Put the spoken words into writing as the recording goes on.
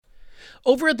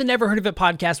Over at the Never Heard of It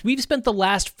podcast, we've spent the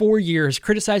last 4 years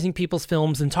criticizing people's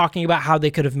films and talking about how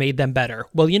they could have made them better.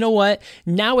 Well, you know what?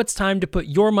 Now it's time to put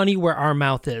your money where our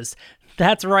mouth is.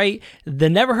 That's right. The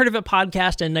Never Heard of It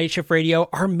podcast and Night Shift Radio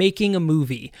are making a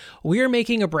movie. We are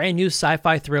making a brand new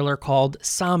sci-fi thriller called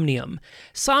Somnium.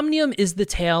 Somnium is the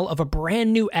tale of a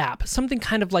brand new app, something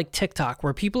kind of like TikTok,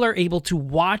 where people are able to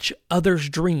watch others'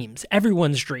 dreams,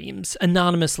 everyone's dreams,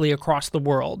 anonymously across the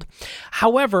world.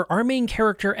 However, our main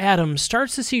character, Adam,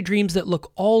 starts to see dreams that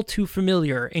look all too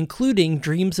familiar, including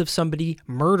dreams of somebody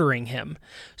murdering him.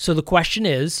 So the question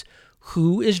is,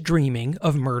 who is dreaming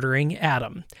of murdering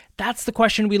Adam? That's the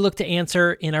question we look to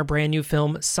answer in our brand new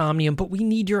film, Somnium, but we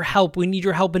need your help. We need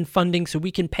your help in funding so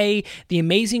we can pay the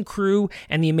amazing crew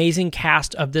and the amazing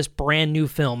cast of this brand new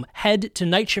film. Head to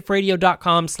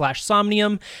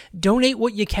nightshiftradio.com/somnium, donate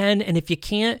what you can, and if you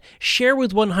can't, share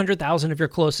with 100,000 of your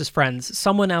closest friends.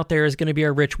 Someone out there is going to be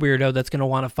a rich weirdo that's going to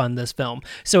want to fund this film.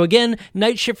 So again,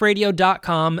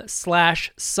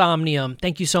 nightshiftradio.com/somnium.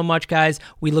 Thank you so much, guys.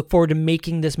 We look forward to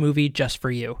making this movie just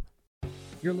for you.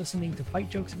 You're listening to Fight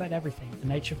Jokes About Everything, a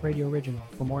Night Shift Radio original.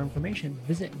 For more information,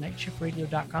 visit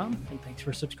nightshiftradio.com, and thanks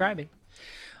for subscribing.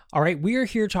 All right, we are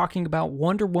here talking about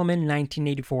Wonder Woman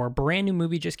 1984. A brand new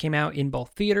movie just came out in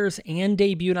both theaters and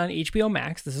debuted on HBO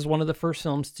Max. This is one of the first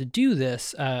films to do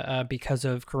this because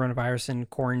of coronavirus and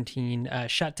quarantine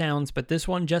shutdowns, but this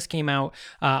one just came out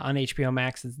on HBO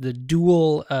Max. It's the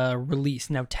dual release.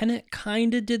 Now, Tenet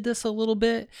kind of did this a little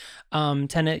bit.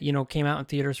 Tenet, came out in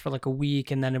theaters for like a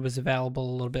week, and then it was available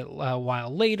a little bit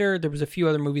while later. There was a few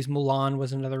other movies. Mulan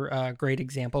was another great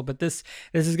example, but this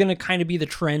is going to kind of be the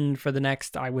trend for the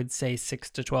next, I would say,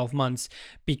 6 to 12 months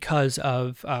because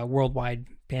of worldwide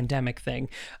pandemic thing.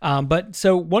 But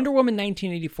so Wonder Woman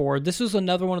 1984, this was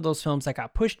another one of those films that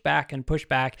got pushed back.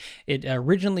 It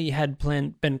originally had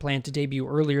been planned to debut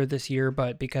earlier this year,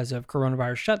 but because of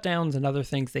coronavirus shutdowns and other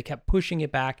things, they kept pushing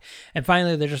it back. And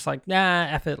finally, they're just like, nah,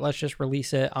 F it. Let's just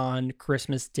release it on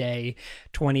Christmas Day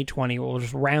 2020. We'll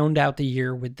just round out the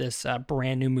year with this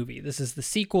brand new movie. This is the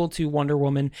sequel to Wonder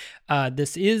Woman.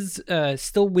 This is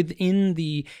still within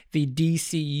the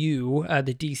DCU,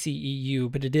 the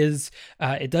DCEU, but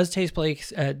it does take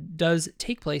place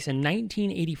in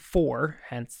 1984,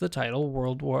 hence the title,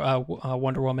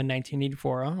 Wonder Woman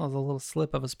 1984. Oh, that was a little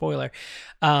slip of a spoiler.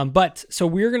 But so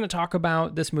we're going to talk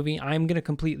about this movie. I'm going to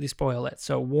completely spoil it.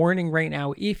 So warning right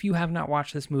now, if you have not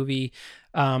watched this movie,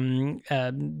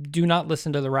 do not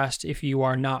listen to the rest if you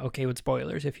are not okay with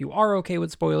spoilers. If you are okay with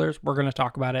spoilers, we're going to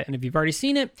talk about it. And if you've already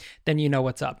seen it, then you know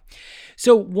what's up.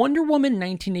 So Wonder Woman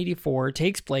 1984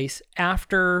 takes place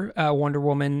after Wonder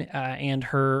Woman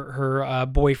and her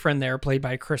boyfriend there, played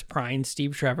by Chris Pine,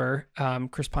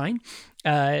 Chris Pine.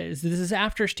 This is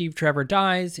after Steve Trevor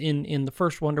dies in the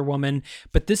first Wonder Woman,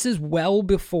 but this is well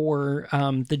before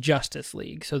the Justice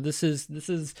League. So this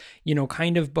is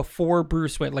kind of before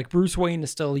Bruce Wayne. Like, Bruce Wayne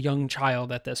is still a young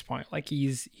child at this point. Like,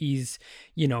 he's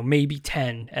maybe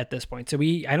 10 at this point. So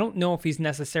I don't know if he's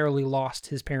necessarily lost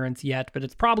his parents yet, but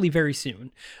it's probably very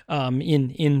soon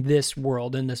in this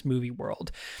world, in this movie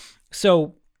world.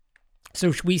 So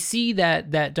we see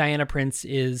that Diana Prince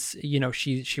is,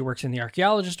 she works in the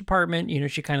archaeologist department.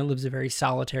 She kind of lives a very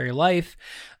solitary life.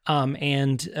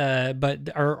 But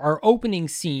our opening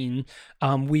scene,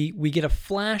 we get a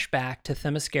flashback to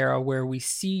Themyscira where we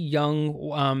see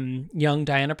young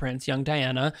Diana Prince, young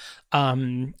Diana,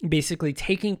 basically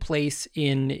taking place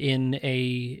in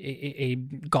a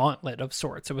gauntlet of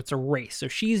sorts. So it's a race. So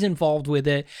she's involved with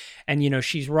it, and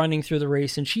she's running through the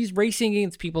race, and she's racing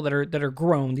against people that are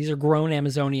grown. These are grown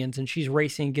Amazonians, and she's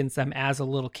racing against them as a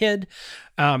little kid.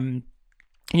 And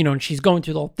she's going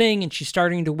through the whole thing, and she's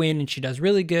starting to win, and she does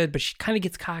really good, but she kind of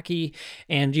gets cocky,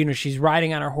 and, she's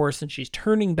riding on her horse, and she's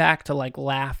turning back to, like,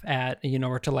 laugh at,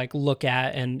 or to, like, look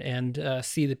at and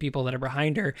see the people that are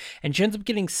behind her, and she ends up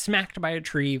getting smacked by a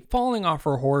tree, falling off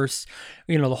her horse,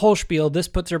 the whole spiel. This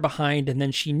puts her behind, and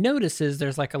then she notices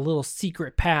there's, like, a little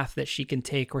secret path that she can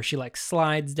take where she, like,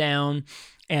 slides down.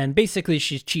 And basically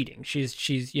she's cheating.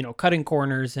 She's cutting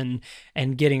corners and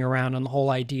getting around on the whole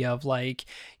idea of, like,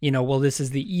 well, this is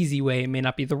the easy way. It may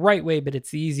not be the right way, but it's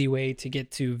the easy way to get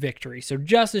to victory. So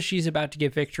just as she's about to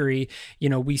get victory,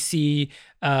 we see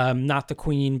not the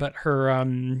queen, but her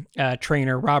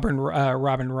trainer, Robin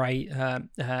Wright,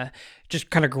 just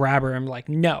kind of grab her and like,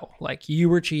 no, like, you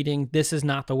were cheating. This is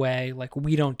not the way. Like,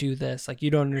 we don't do this. Like,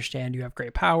 you don't understand. You have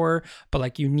great power, but,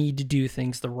 like, you need to do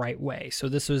things the right way. So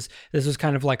this was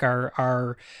kind of like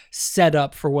our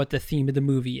setup for what the theme of the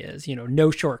movie is.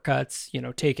 No shortcuts.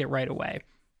 Take it right away.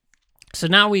 So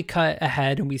now we cut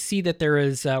ahead and we see that there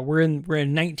is we're in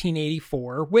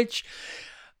 1984, which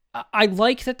I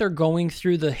like that they're going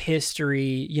through the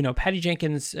history. You know, Patty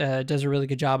Jenkins does a really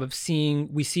good job of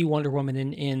we see Wonder Woman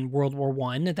in World War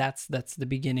One. That's the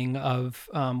beginning of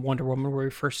Wonder Woman, where we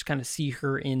first kind of see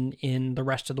her in the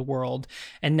rest of the world.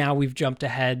 And now we've jumped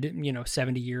ahead,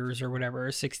 70 years or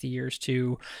whatever, 60 years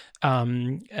to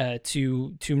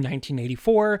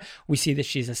 1984. We see that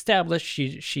she's established.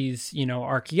 She's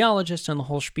archaeologist and the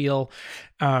whole spiel.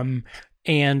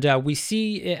 And we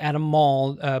see at a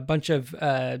mall, a bunch of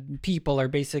people are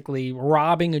basically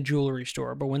robbing a jewelry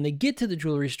store. But when they get to the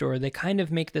jewelry store, they kind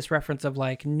of make this reference of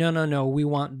like, no, we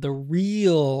want the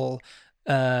real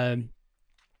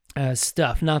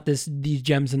stuff, not these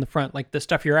gems in the front, like the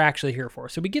stuff you're actually here for.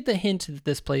 So we get the hint that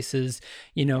this place is,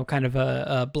 kind of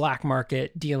a black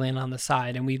market dealing on the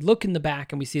side. And we look in the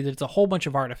back and we see that it's a whole bunch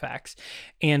of artifacts.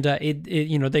 And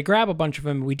they grab a bunch of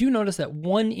them. We do notice that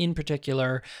one in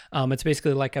particular, it's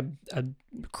basically like a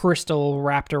crystal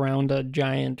wrapped around a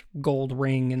giant gold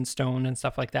ring and stone and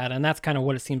stuff like that. And that's kind of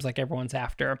what it seems like everyone's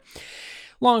after.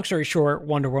 Long story short,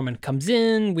 Wonder Woman comes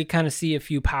in. We kind of see a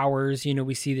few powers.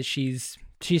 We see that she's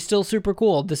still super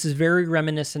cool. This is very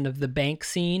reminiscent of the bank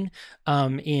scene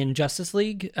in Justice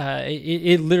League.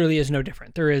 It literally is no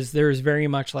different. There is very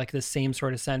much like the same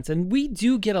sort of sense. And we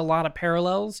do get a lot of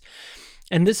parallels.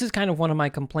 And this is kind of one of my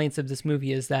complaints of this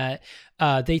movie is that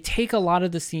they take a lot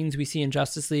of the scenes we see in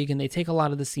Justice League and they take a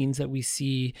lot of the scenes that we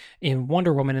see in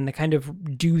Wonder Woman and they kind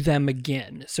of do them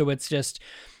again. So it's just,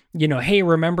 hey,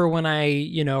 remember when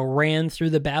I, ran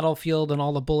through the battlefield and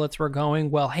all the bullets were going?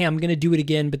 Well, hey, I'm going to do it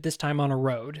again, but this time on a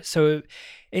road. So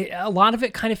a lot of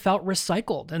it kind of felt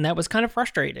recycled, and that was kind of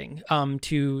frustrating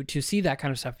to see that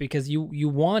kind of stuff because you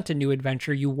want a new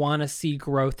adventure. You want to see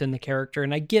growth in the character.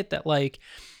 And I get that, like,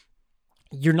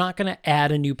 you're not going to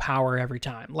add a new power every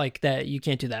time like that. You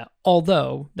can't do that.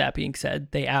 Although that being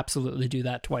said, they absolutely do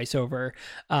that twice over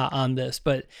on this.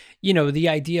 But, the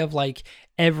idea of like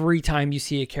every time you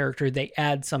see a character, they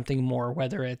add something more,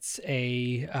 whether it's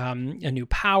a new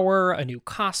power, a new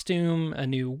costume, a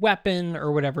new weapon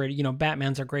or whatever.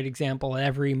 Batman's a great example. In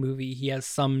every movie, he has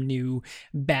some new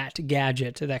bat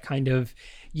gadget that kind of,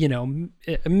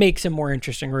 it makes him more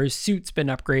interesting, or his suit's been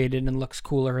upgraded and looks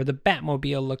cooler, or the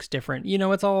Batmobile looks different.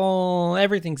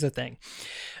 Everything's a thing.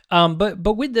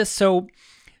 But with this,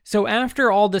 so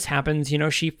after all this happens,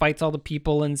 she fights all the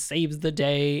people and saves the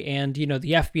day. And, the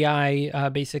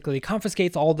FBI basically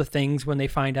confiscates all the things when they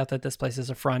find out that this place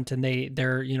is a front and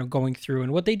they're going through.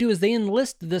 And what they do is they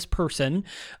enlist this person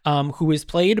who is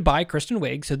played by Kristen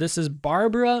Wiig. So this is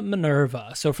Barbara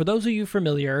Minerva. So for those of you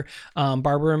familiar,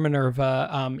 Barbara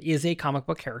Minerva is a comic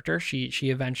book character. She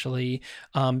eventually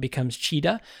becomes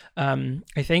Cheetah.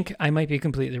 I think I might be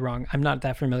completely wrong. I'm not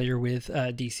that familiar with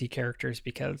DC characters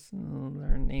because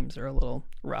their names are a little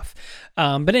rough.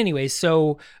 But anyway,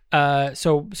 so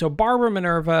Barbara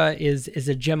Minerva is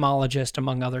a gemologist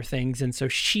among other things. And so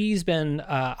she's been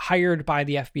hired by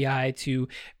the FBI to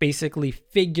basically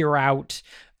figure out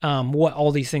what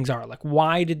all these things are. Like,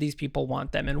 why did these people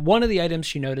want them? And one of the items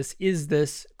she noticed is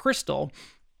this crystal.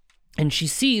 And she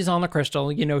sees on the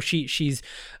crystal, she's,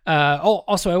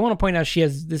 also I want to point out, she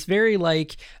has this very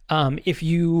if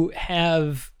you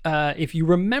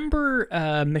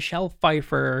remember Michelle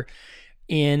Pfeiffer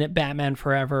in Batman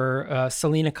Forever,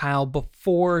 Selena Kyle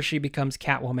before she becomes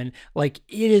Catwoman, it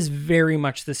is very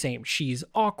much the same. She's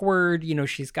awkward,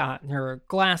 she's got her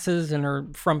glasses and her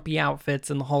frumpy outfits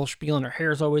and the whole spiel, and her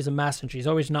hair's always a mess, and she's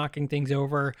always knocking things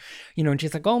over, and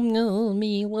she's like, oh no,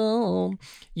 me, well,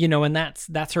 and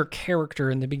that's her character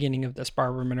in the beginning of this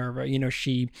Barbara Minerva.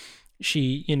 She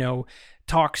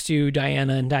talks to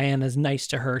Diana and Diana's nice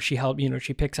to her. She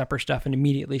she picks up her stuff and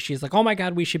immediately she's like, oh my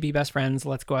God, we should be best friends.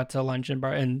 Let's go out to lunch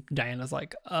and Diana's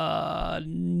like,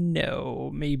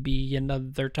 no, maybe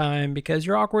another time because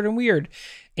you're awkward and weird.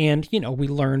 And, we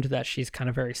learned that she's kind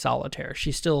of very solitaire.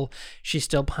 She's still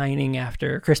pining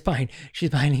after Chris Pine.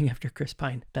 She's pining after Chris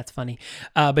Pine. That's funny.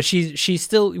 But she's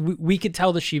still, we could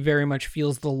tell that she very much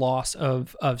feels the loss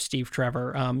of Steve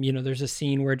Trevor. There's a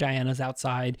scene where Diana's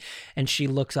outside and she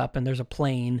looks up and there's a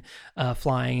plane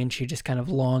flying and she just kind of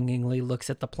longingly looks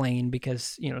at the plane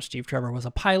because, Steve Trevor was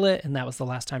a pilot and that was the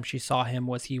last time she saw him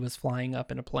he was flying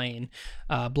up in a plane,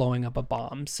 blowing up a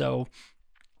bomb. So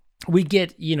we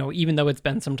get, even though it's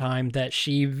been some time, that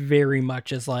she very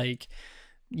much is like,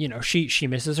 she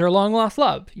misses her long lost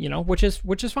love, which is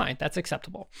fine. That's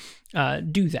acceptable.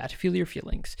 Do that. Feel your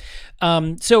feelings.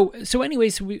 So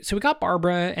anyways, we got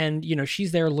Barbara and,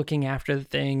 she's there looking after the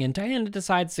thing, and Diana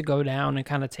decides to go down and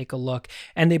kind of take a look,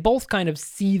 and they both kind of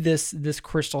see this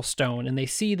crystal stone, and they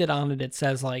see that on it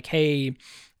says like, hey,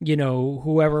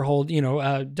 whoever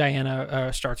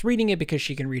Diana starts reading it because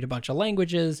she can read a bunch of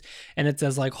languages, and it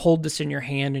says like, hold this in your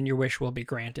hand and your wish will be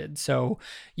granted. So,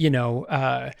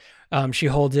 she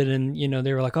holds it, and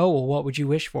they were like, oh, well, what would you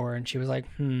wish for? And she was like,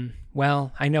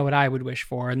 well, I know what I would wish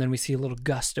for. And then we see a little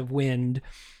gust of wind,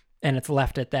 and it's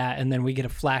left at that. And then we get a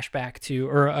flashback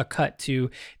or a cut to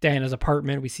Diana's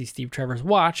apartment. We see Steve Trevor's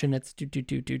watch, and it's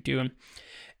do.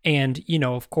 And,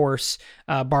 of course,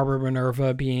 Barbara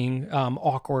Minerva being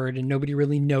awkward, and nobody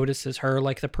really notices her.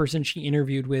 Like the person she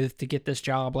interviewed with to get this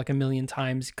job like a million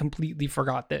times completely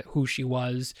forgot who she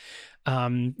was.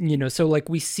 So like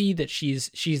we see that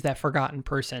she's that forgotten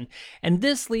person. And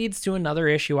this leads to another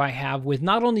issue I have with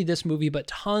not only this movie, but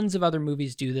tons of other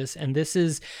movies do this. And this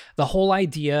is the whole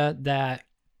idea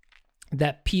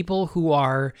that people who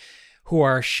are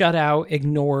shut out,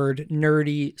 ignored,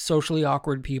 nerdy, socially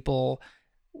awkward people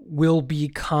will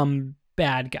become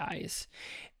bad guys.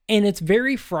 And it's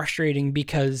very frustrating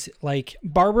because like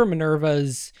Barbara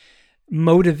Minerva's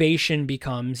motivation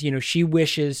becomes, she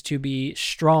wishes to be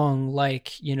strong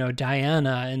like,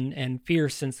 Diana and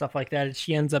fierce and stuff like that. And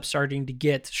she ends up starting to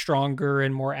get stronger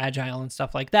and more agile and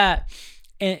stuff like that.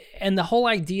 And the whole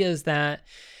idea is that,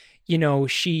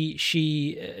 she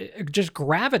just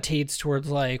gravitates towards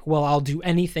like, well, I'll do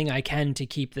anything I can to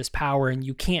keep this power, and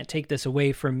you can't take this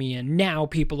away from me. And now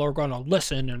people are going to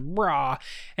listen and rah.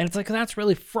 And it's like, that's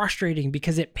really frustrating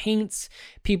because it paints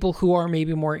people who are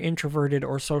maybe more introverted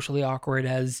or socially awkward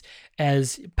as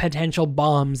potential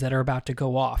bombs that are about to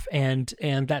go off. And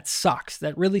that sucks.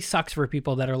 That really sucks for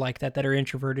people that are like that are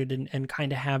introverted and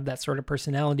kind of have that sort of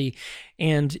personality.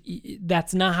 And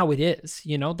that's not how it is,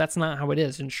 that's not how it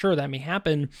is. And sure, that may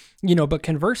happen, but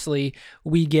conversely,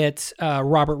 we get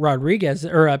Robert Rodriguez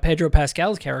or Pedro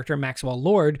Pascal's character, Maxwell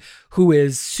Lord, who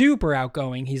is super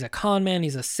outgoing. He's a con man.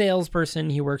 He's a salesperson.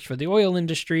 He works for the oil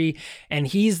industry, and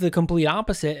he's the complete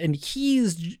opposite. And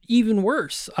he's even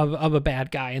worse of a bad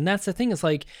guy. And that's the thing, is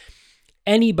like,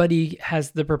 anybody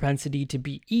has the propensity to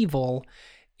be evil.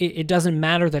 It doesn't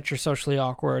matter that you're socially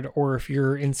awkward or if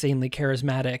you're insanely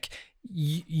charismatic.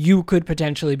 You could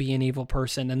potentially be an evil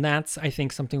person. And that's, I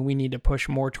think, something we need to push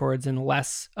more towards, and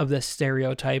less of this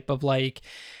stereotype of like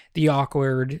the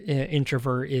awkward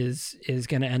introvert is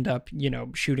going to end up,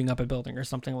 shooting up a building or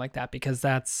something like that, because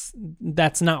that's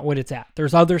not what it's at.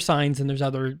 There's other signs and there's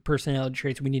other personality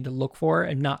traits we need to look for,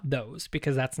 and not those,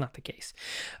 because that's not the case.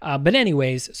 But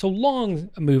anyways, so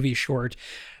long movie short,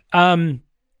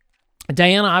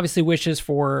 Diana obviously wishes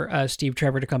for Steve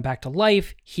Trevor to come back to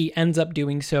life. He ends up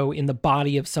doing so in the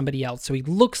body of somebody else. So he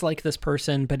looks like this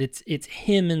person, but it's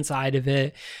him inside of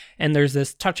it. And there's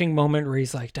this touching moment where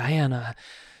he's like, Diana,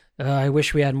 I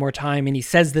wish we had more time. And he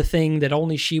says the thing that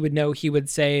only she would know he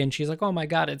would say. And she's like, oh my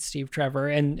God, it's Steve Trevor.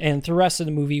 And through the rest of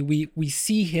the movie, we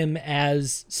see him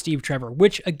as Steve Trevor,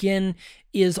 which again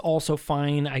is also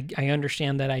fine. I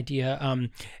understand that idea.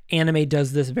 Anime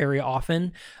does this very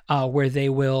often, where they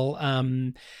will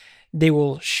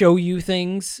show you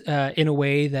things in a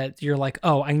way that you're like,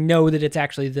 oh, I know that it's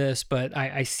actually this, but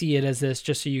I see it as this,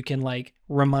 just so you can like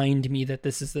remind me that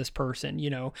this is this person.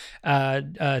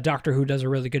 Doctor Who does a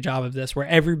really good job of this, where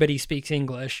everybody speaks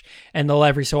English, and they'll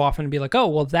every so often be like, oh,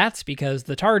 well, that's because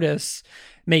the TARDIS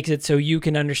makes it so you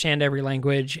can understand every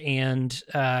language, and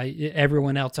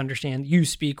everyone else you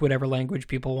speak whatever language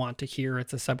people want to hear.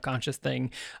 It's a subconscious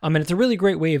thing. And it's a really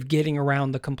great way of getting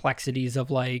around the complexities of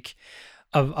like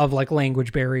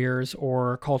language barriers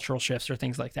or cultural shifts or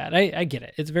things like that. I get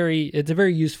it. It's a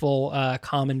very useful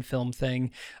common film thing,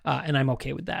 and I'm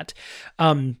okay with that.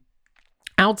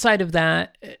 Outside of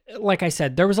that, like I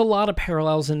said, there was a lot of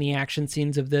parallels in the action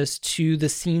scenes of this to the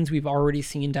scenes we've already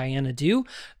seen Diana do.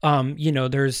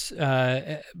 There's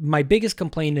my biggest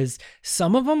complaint is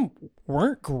some of them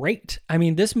weren't great. I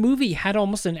mean, this movie had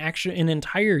almost an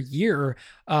entire year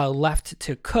left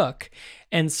to cook.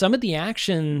 And some of the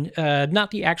action,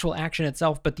 not the actual action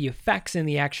itself, but the effects in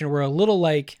the action were a little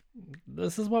like,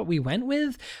 this is what we went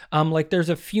with. Like there's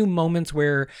a few moments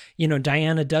where,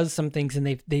 Diana does some things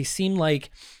and they seem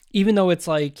like, even though it's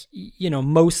like,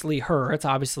 mostly her, it's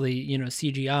obviously,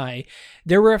 CGI.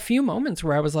 There were a few moments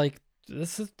where I was like,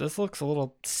 this looks a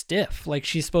little stiff. Like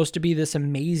she's supposed to be this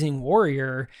amazing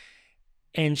warrior,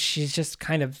 and she's just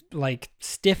kind of like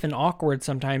stiff and awkward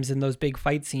sometimes in those big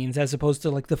fight scenes, as opposed to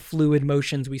like the fluid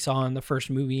motions we saw in the first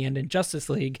movie and in Justice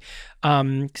League.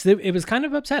 Because it was kind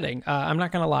of upsetting. I'm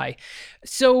not gonna lie.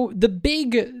 So the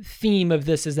big theme of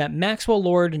this is that Maxwell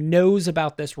Lord knows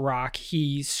about this rock.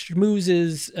 He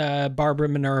schmoozes Barbara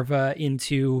Minerva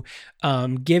into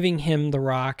giving him the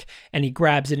rock, and he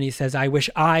grabs it and he says, "I wish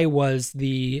I was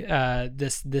the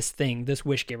this thing, this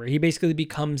wish giver." He basically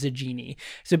becomes a genie.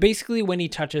 So basically, when he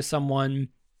touches someone,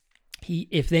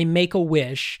 if they make a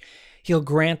wish, he'll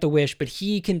grant the wish, but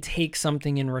he can take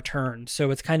something in return.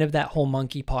 So it's kind of that whole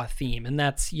monkey paw theme. And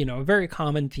that's, a very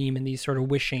common theme in these sort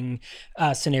of wishing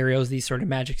scenarios, these sort of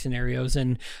magic scenarios.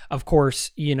 And of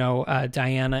course,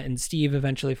 Diana and Steve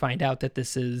eventually find out that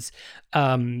this is,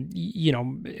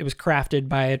 it was crafted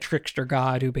by a trickster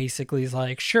god who basically is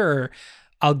like, sure,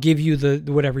 I'll give you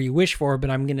the whatever you wish for,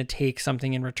 but I'm going to take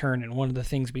something in return. And one of the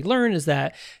things we learn is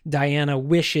that Diana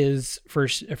wishes for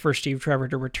Steve Trevor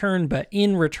to return, but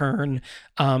in return,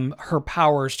 her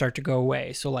powers start to go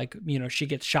away. So like, she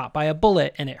gets shot by a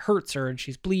bullet and it hurts her and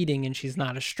she's bleeding and she's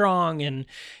not as strong and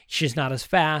she's not as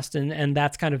fast. And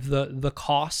that's kind of the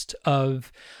cost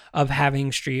of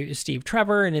having Steve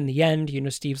Trevor. And in the end,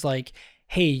 Steve's like,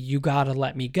 hey, you got to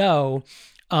let me go.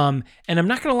 And I'm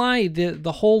not going to lie,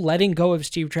 the whole letting go of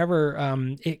Steve Trevor,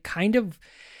 it kind of,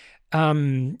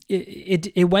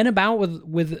 it went about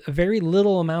with a very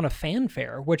little amount of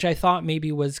fanfare, which I thought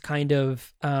maybe was kind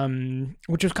of,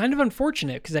 which was kind of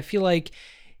unfortunate, because I feel like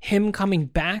him coming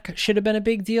back should have been a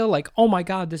big deal. Like, oh my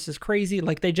God, this is crazy.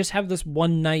 Like, they just have this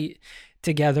one night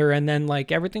together and then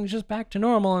like everything's just back to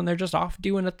normal and they're just off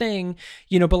doing a thing,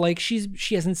 but like she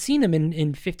hasn't seen him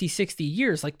in 50, 60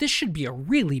 years. Like, this should be a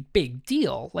really big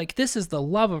deal. Like, this is the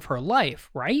love of her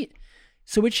life, right?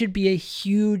 So it should be a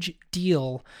huge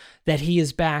deal that he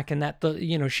is back and that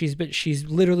she's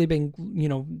literally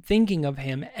been, thinking of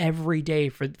him every day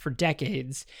for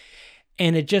decades.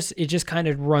 And it just kind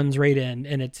of runs right in,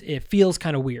 and it feels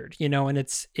kind of weird, and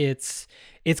it's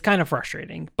kind of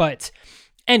frustrating. But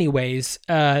anyways,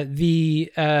 and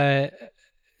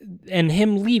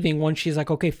him leaving when she's like,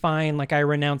 okay, fine, like I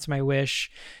renounce my wish,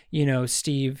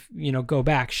 Steve, go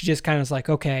back. She just kind of is like,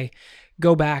 okay,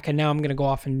 go back, and now I'm gonna go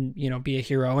off and be a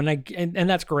hero, and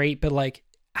that's great, but like,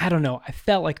 I don't know. I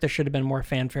felt like there should have been more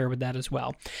fanfare with that as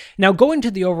well. Now, going to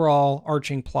the overall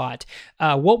arching plot,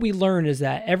 what we learn is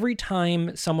that every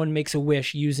time someone makes a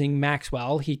wish using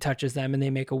Maxwell, he touches them and they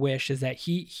make a wish, is that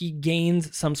he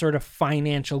gains some sort of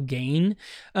financial gain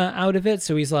out of it.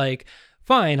 So he's like,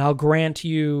 fine, I'll grant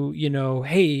you,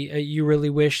 hey, you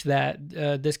really wish that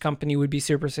this company would be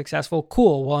super successful.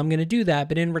 Cool. Well, I'm going to do that.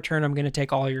 But in return, I'm going to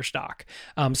take all your stock.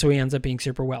 So he ends up being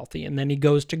super wealthy. And then he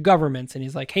goes to governments and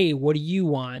he's like, hey, what do you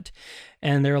want?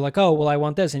 And they're like, oh, well, I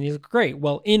want this. And he's like, great.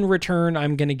 Well, in return,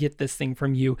 I'm going to get this thing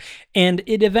from you. And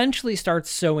it eventually starts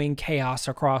sowing chaos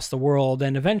across the world.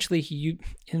 And eventually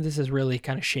and this is really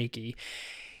kind of shaky,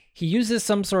 he uses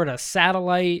some sort of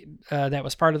satellite that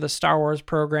was part of the Star Wars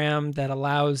program that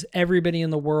allows everybody in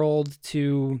the world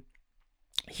to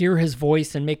hear his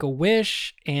voice and make a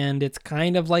wish. And it's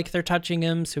kind of like they're touching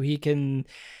him so he can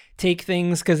take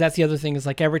things. Because that's the other thing, is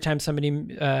like every time somebody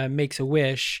makes a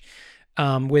wish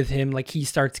with him, like he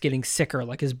starts getting sicker,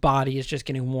 like his body is just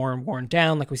getting worn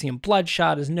down, like we see him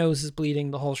bloodshot, his nose is bleeding,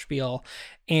 the whole spiel.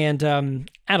 And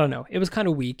I don't know, it was kind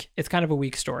of weak. It's kind of a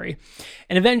weak story.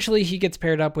 And eventually he gets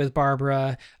paired up with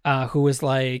Barbara, who is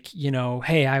like,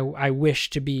 hey, I wish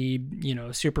to be,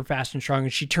 super fast and strong.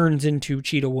 And she turns into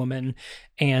Cheetah Woman,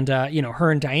 and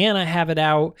her and Diana have it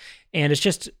out. And it's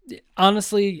just,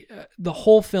 honestly, the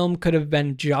whole film could have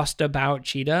been just about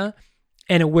Cheetah,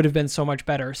 and it would have been so much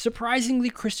better. Surprisingly,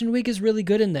 Kristen Wiig is really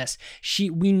good in this.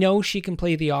 We know she can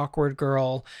play the awkward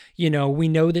girl. We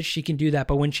know that she can do that.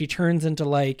 But when she turns into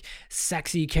like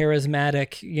sexy,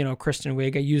 charismatic, Kristen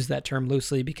Wiig, I use that term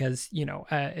loosely because,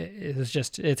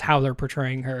 it's how they're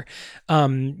portraying her.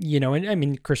 And I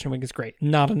mean, Kristen Wiig is great.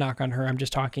 Not a knock on her. I'm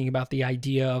just talking about the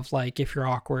idea of like, if you're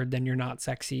awkward, then you're not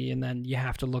sexy. And then you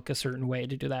have to look a certain way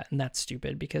to do that. And that's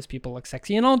stupid because people look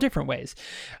sexy in all different ways.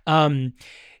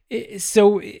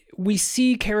 So we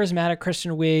see charismatic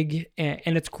Kristen Wiig,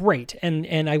 and it's great.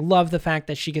 And I love the fact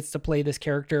that she gets to play this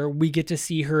character. We get to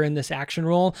see her in this action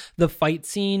role. The fight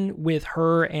scene with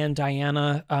her and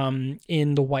Diana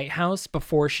in the White House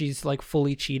before she's like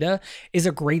fully Cheetah is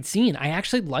a great scene. I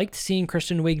actually liked seeing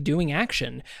Kristen Wiig doing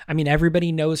action. I mean,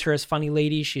 everybody knows her as Funny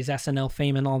Lady. She's SNL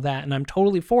fame and all that, and I'm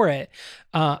totally for it.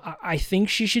 I think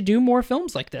she should do more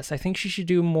films like this. I think she should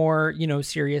do more,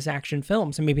 serious action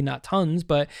films, and maybe not tons,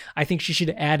 but I think she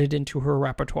should add it into her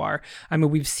repertoire. I mean,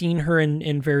 we've seen her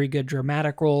in very good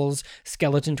dramatic roles.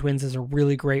 Skeleton Twins is a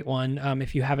really great one.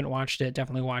 If you haven't watched it,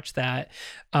 definitely watch that.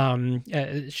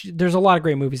 There's a lot of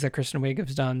great movies that Kristen Wiig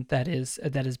has done that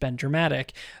has been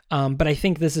dramatic. But I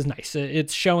think this is nice.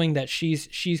 It's showing that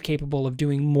she's capable of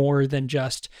doing more than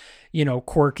just,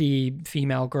 quirky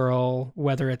female girl,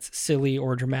 whether it's silly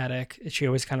or dramatic. She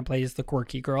always kind of plays the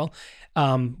quirky girl.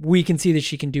 We can see that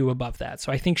she can do above that.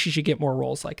 So I think she should get more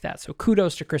roles like that. So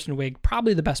kudos to Kristen Wiig,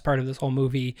 probably the best part of this whole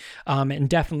movie, and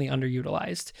definitely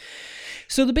underutilized.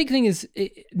 So the big thing is,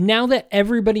 now that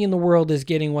everybody in the world is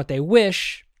getting what they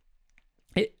wish,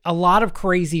 a lot of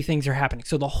crazy things are happening.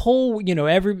 So the whole,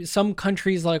 some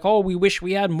countries like, oh, we wish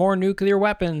we had more nuclear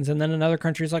weapons. And then another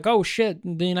country's like, oh shit,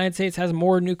 the United States has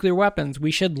more nuclear weapons.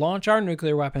 We should launch our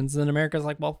nuclear weapons. And then America's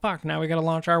like, well, fuck, now we got to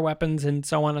launch our weapons, and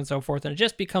so on and so forth. And it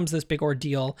just becomes this big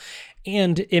ordeal.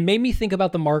 And it made me think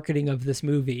about the marketing of this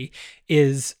movie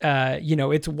is,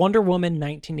 it's Wonder Woman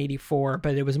 1984,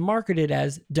 but it was marketed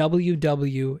as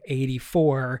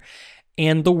WW84.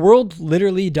 And the world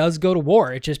literally does go to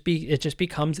war. It just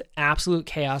becomes absolute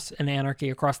chaos and anarchy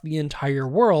across the entire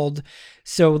world.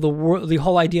 So the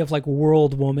whole idea of like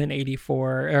World Woman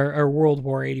 84 or World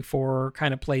War 84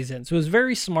 kind of plays in. So it was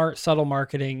very smart, subtle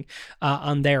marketing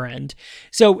on their end.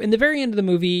 So in the very end of the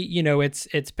movie,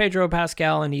 it's Pedro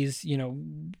Pascal, and he's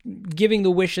giving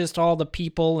the wishes to all the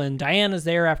people, and Diana's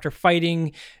there after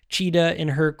fighting Cheetah in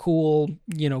her cool,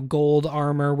 gold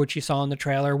armor, which you saw in the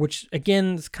trailer, which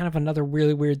again is kind of another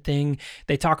really weird thing.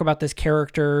 They talk about this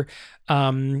character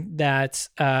that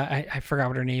I forgot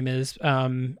what her name is,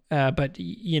 but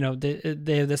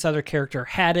this other character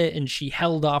had it, and she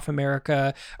held off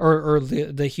America or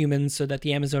the humans so that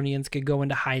the Amazonians could go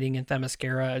into hiding in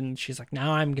Themyscira, and she's like,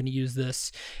 now I'm going to use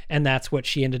this, and that's what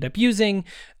she ended up using.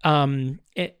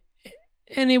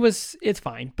 And it's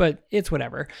fine, but it's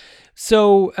whatever.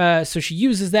 So she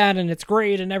uses that, and it's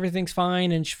great, and everything's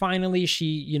fine. And she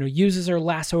uses her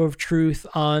lasso of truth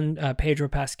on Pedro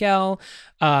Pascal,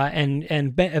 and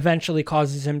eventually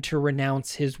causes him to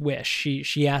renounce his wish.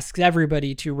 She asks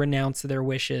everybody to renounce their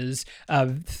wishes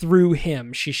through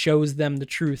him. She shows them the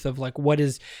truth of like, what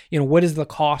is the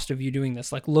cost of you doing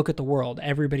this? Like, look at the world.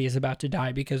 Everybody is about to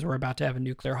die because we're about to have a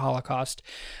nuclear holocaust.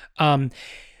 But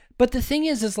the thing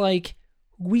is like,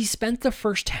 we spent the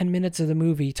first 10 minutes of the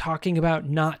movie talking about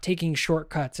not taking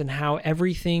shortcuts and how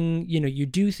everything, you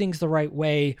do things the right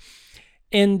way.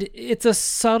 And it's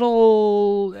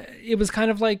it was kind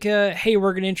of like, hey,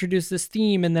 we're going to introduce this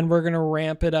theme, and then we're going to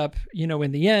ramp it up,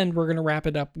 in the end, we're going to wrap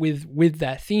it up with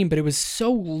that theme. But it was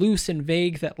so loose and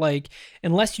vague that like,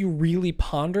 unless you really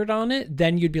pondered on it,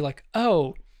 then you'd be like,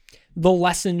 oh, the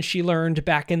lesson she learned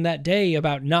back in that day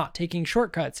about not taking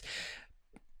shortcuts.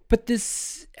 But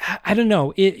this, I don't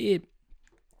know, it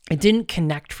didn't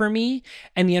connect for me.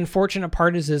 And the unfortunate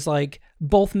part is like,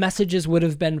 both messages would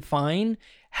have been fine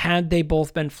had they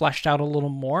both been fleshed out a little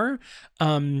more.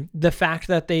 The fact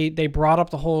that they brought up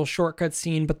the whole shortcut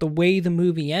scene, but the way the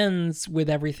movie ends with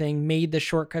everything made the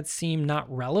shortcuts seem not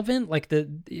relevant. Like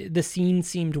the scene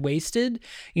seemed wasted,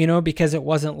 because it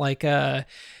wasn't like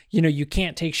you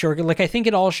can't take shortcuts. Like, I think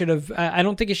it all should have, I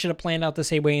don't think it should have planned out the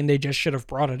same way, and they just should have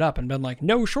brought it up and been like,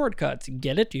 no shortcuts.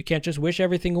 Get it? You can't just wish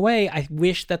everything away. I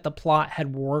wish that the plot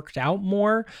had worked out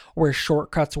more where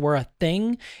shortcuts were a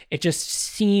thing. It just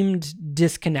seemed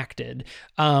disconnected.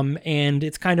 And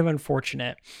it's kind of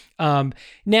unfortunate.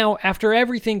 Now, after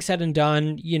everything said and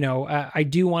done, I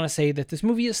do want to say that this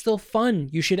movie is still fun.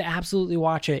 You should absolutely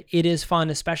watch it. It is fun,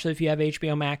 especially if you have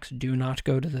HBO Max. Do not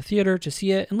go to the theater to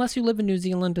see it unless you live in New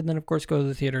Zealand, and then of course go to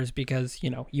the theaters because,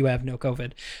 you have no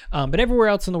COVID. But everywhere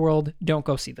else in the world, don't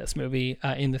go see this movie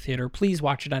in the theater. Please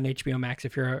watch it on HBO Max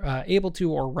if you're able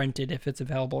to, or rent it if it's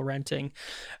available renting.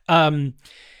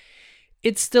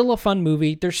 It's still a fun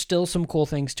movie. There's still some cool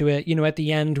things to it. At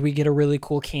the end, we get a really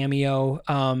cool cameo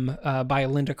by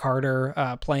Linda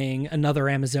Carter playing another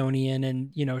Amazonian,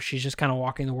 and, she's just kind of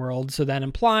walking the world. So that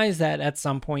implies that at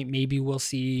some point, maybe we'll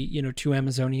see, two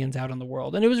Amazonians out in the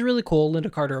world. And it was really cool. Linda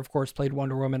Carter, of course, played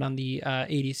Wonder Woman on the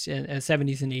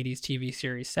 70s and 80s TV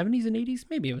series. 70s and 80s?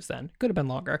 Maybe it was then. Could have been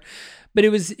longer. But it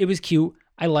was cute.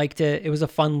 I liked it. It was a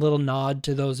fun little nod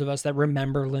to those of us that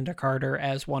remember Linda Carter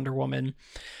as Wonder Woman.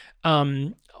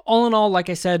 All in all, like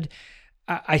I said,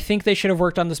 I think they should have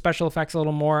worked on the special effects a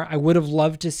little more. I would have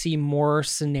loved to see more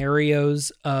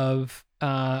scenarios of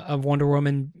of Wonder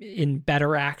Woman in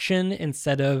better action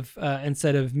instead of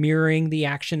mirroring the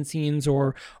action scenes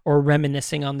or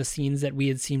reminiscing on the scenes that we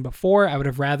had seen before. I would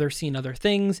have rather seen other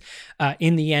things.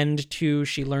 In the end, too,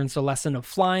 she learns the lesson of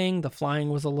flying. The flying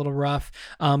was a little rough,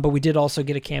 but we did also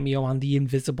get a cameo on the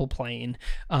invisible plane,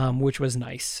 which was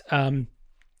nice.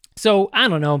 So I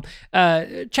don't know.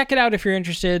 Check it out if you're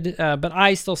interested. But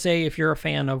I still say if you're a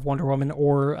fan of Wonder Woman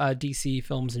or DC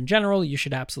films in general, you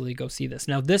should absolutely go see this.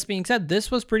 Now, this being said,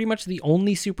 this was pretty much the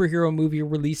only superhero movie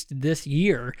released this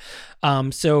year.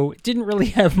 So it didn't really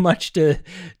have much to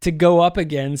go up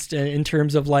against in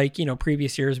terms of like, you know,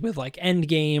 previous years with like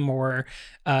Endgame or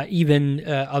even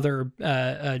other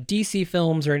DC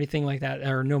films or anything like that,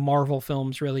 or no Marvel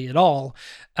films really at all.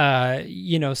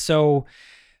 You know, so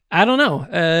I don't know.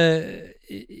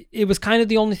 It was kind of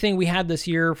the only thing we had this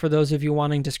year for those of you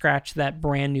wanting to scratch that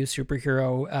brand new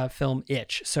superhero film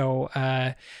itch. So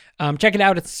check it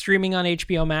out. It's streaming on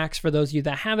HBO Max for those of you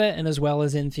that have it, and as well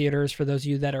as in theaters for those of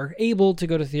you that are able to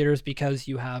go to theaters because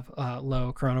you have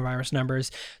low coronavirus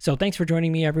numbers. So thanks for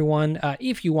joining me, everyone.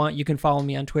 If you want, you can follow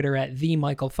me on Twitter at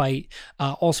 @TheMichaelFight,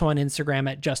 also on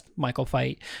Instagram at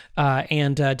 @JustMichaelFight,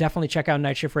 and definitely check out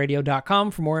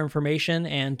nightshiftradio.com for more information,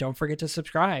 and don't forget to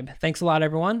subscribe. Thanks a lot,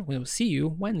 everyone. We will see you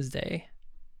Wednesday.